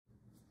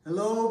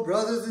Hello,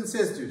 brothers and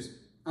sisters.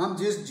 I'm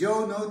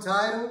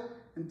JustJoeNoTitle,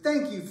 and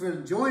thank you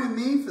for joining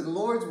me for the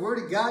Lord's Word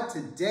of God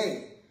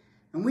today.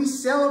 And we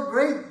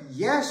celebrate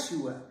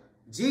Yeshua,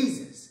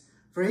 Jesus,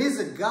 for his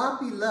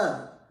agape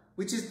love,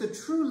 which is the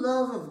true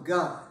love of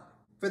God.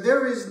 For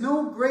there is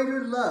no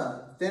greater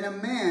love than a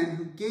man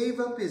who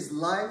gave up his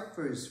life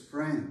for his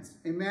friends.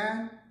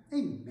 Amen?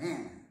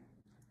 Amen.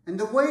 And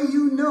the way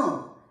you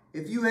know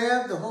if you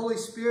have the Holy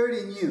Spirit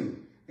in you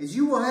is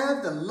you will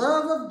have the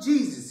love of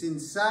Jesus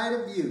inside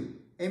of you.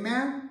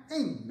 Amen?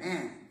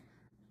 Amen.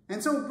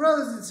 And so,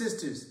 brothers and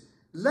sisters,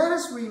 let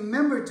us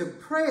remember to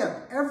pray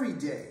up every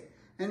day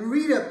and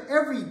read up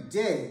every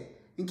day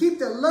and keep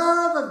the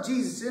love of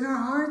Jesus in our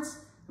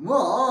hearts, and we'll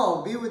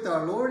all be with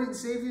our Lord and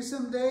Savior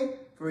someday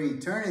for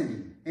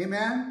eternity.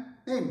 Amen?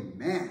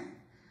 Amen.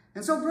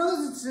 And so,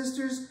 brothers and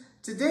sisters,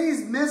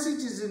 today's message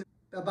is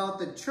about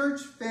the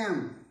church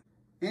family.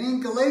 And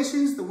in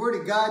Galatians, the Word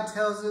of God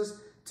tells us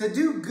to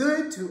do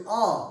good to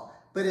all,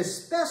 but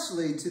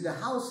especially to the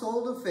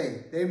household of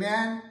faith.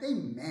 Amen?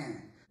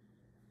 Amen.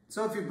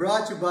 So if you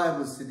brought your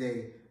Bibles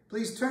today,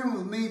 please turn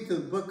with me to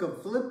the book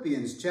of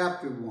Philippians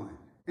chapter 1.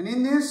 And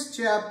in this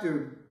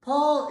chapter,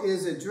 Paul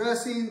is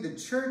addressing the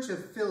church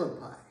of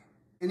Philippi,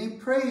 and he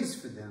prays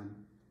for them.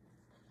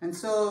 And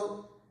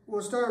so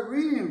we'll start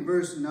reading in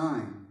verse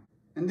 9.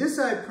 And this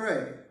I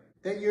pray,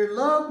 that your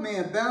love may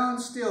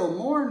abound still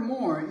more and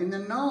more in the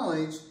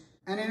knowledge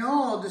and in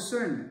all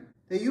discernment,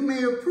 that you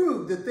may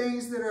approve the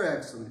things that are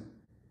excellent,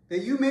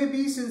 that you may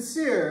be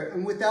sincere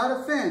and without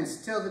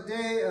offense till the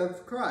day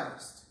of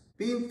Christ,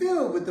 being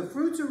filled with the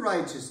fruits of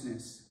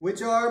righteousness,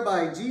 which are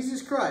by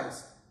Jesus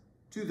Christ,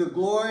 to the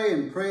glory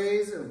and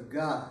praise of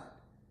God.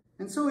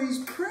 And so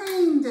he's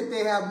praying that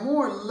they have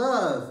more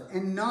love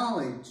and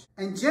knowledge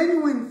and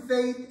genuine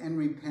faith and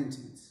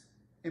repentance.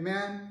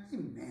 Amen?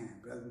 Amen,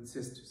 brothers and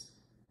sisters.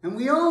 And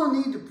we all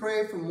need to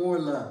pray for more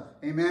love.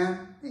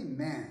 Amen?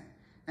 Amen.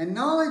 And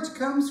knowledge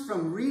comes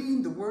from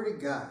reading the Word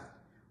of God.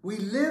 We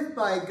live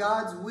by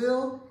God's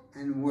will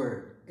and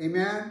Word.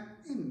 Amen?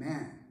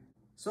 Amen.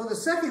 So the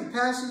second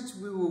passage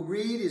we will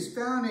read is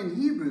found in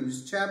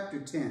Hebrews chapter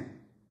 10.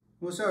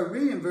 We'll start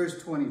reading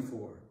verse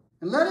 24.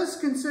 And let us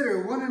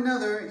consider one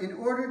another in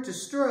order to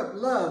stir up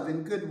love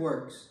and good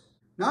works,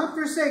 not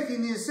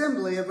forsaking the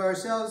assembly of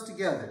ourselves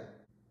together,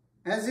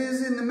 as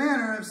is in the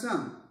manner of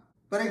some,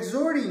 but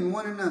exhorting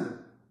one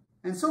another,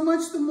 and so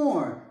much the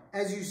more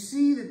as you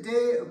see the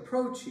day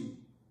approaching.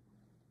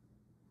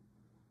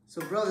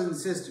 So, brothers and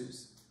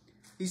sisters,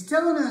 he's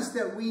telling us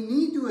that we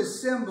need to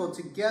assemble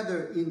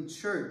together in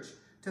church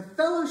to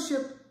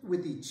fellowship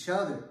with each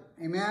other.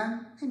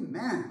 Amen?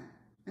 Amen.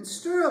 And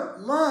stir up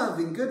love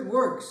and good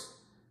works.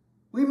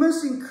 We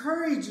must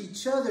encourage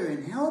each other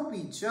and help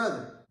each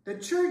other. The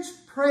church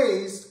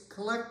prays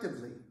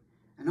collectively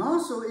and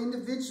also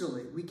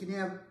individually. We can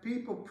have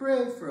people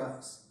pray for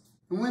us.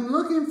 And when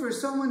looking for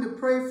someone to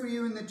pray for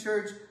you in the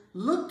church,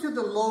 look to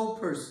the low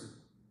person,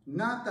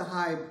 not the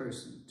high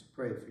person, to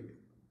pray for you.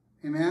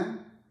 Amen?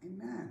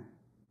 Amen.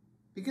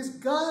 Because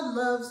God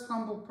loves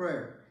humble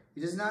prayer.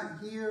 He does not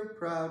hear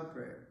proud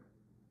prayer.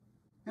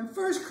 In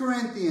 1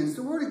 Corinthians,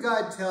 the Word of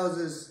God tells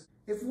us,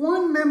 if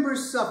one member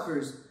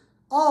suffers,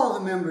 all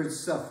the members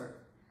suffer.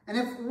 And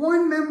if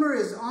one member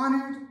is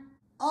honored,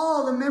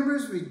 all the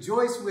members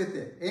rejoice with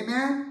it.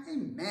 Amen?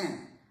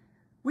 Amen.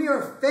 We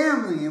are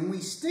family and we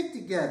stick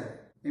together.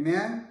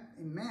 Amen?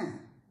 Amen.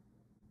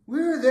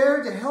 We are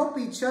there to help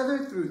each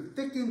other through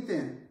thick and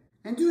thin,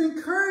 and to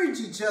encourage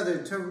each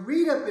other to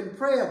read up and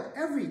pray up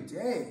every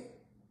day,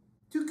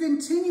 to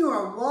continue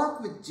our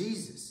walk with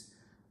Jesus,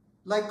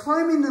 like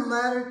climbing the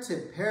ladder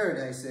to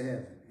paradise of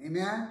heaven.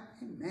 Amen?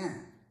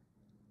 Amen.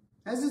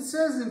 As it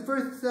says in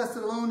 1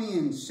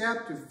 Thessalonians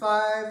chapter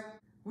 5,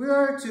 we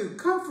are to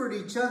comfort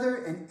each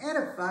other and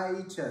edify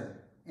each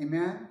other.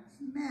 Amen?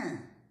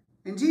 Amen.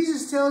 And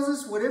Jesus tells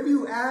us, whatever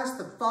you ask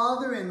the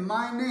Father in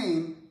my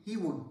name, he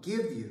will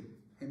give you.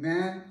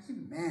 Amen?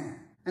 Amen.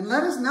 And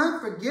let us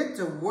not forget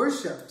to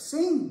worship,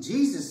 sing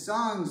Jesus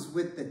songs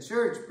with the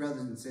church,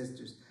 brothers and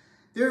sisters.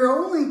 There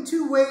are only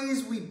two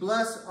ways we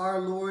bless our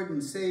Lord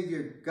and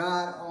Savior,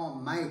 God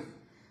Almighty.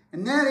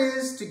 And that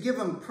is to give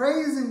him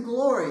praise and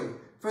glory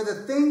for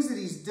the things that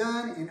he's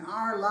done in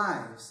our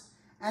lives,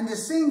 and to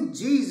sing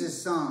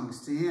Jesus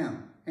songs to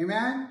him.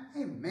 Amen?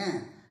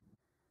 Amen.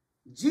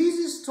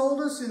 Jesus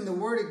told us in the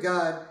Word of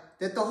God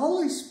that the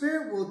Holy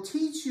Spirit will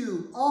teach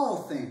you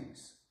all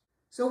things.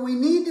 So we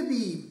need to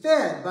be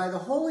fed by the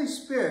Holy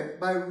Spirit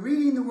by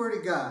reading the Word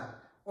of God,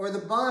 or the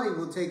body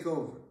will take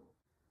over.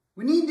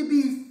 We need to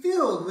be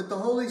filled with the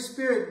Holy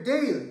Spirit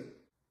daily.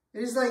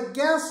 It is like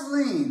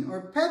gasoline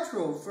or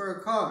petrol for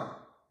a car.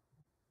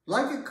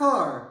 Like a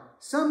car,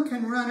 some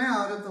can run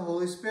out of the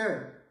Holy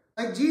Spirit.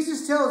 Like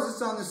Jesus tells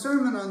us on the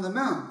Sermon on the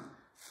Mount,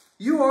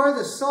 you are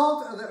the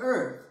salt of the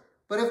earth,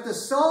 but if the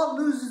salt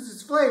loses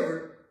its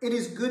flavor, it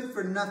is good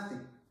for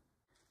nothing.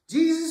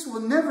 Jesus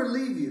will never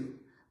leave you.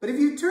 But if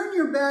you turn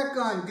your back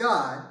on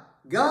God,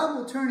 God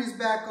will turn his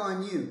back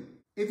on you.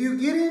 If you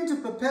get into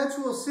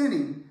perpetual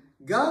sinning,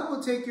 God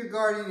will take your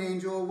guardian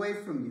angel away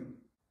from you.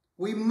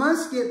 We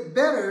must get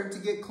better to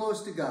get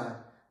close to God.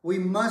 We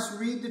must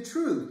read the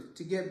truth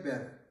to get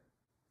better.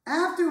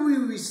 After we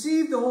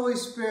receive the Holy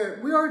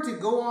Spirit, we are to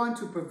go on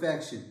to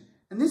perfection.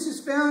 And this is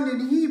found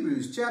in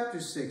Hebrews chapter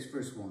 6,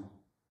 verse 1.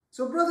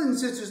 So brothers and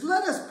sisters,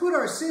 let us put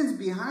our sins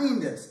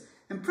behind us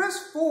and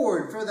press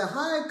forward for the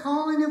high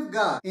calling of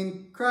God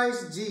in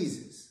Christ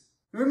Jesus.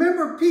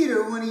 Remember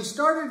Peter, when he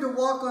started to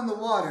walk on the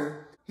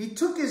water, he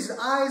took his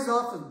eyes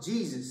off of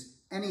Jesus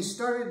and he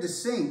started to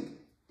sink.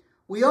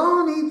 We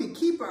all need to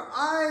keep our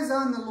eyes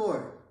on the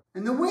Lord.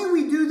 And the way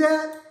we do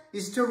that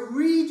is to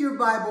read your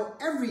Bible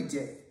every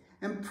day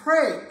and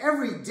pray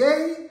every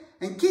day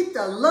and keep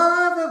the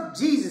love of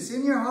Jesus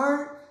in your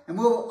heart, and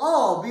we'll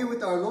all be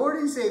with our Lord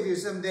and Savior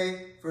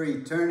someday for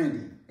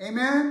eternity.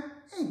 Amen?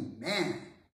 Amen.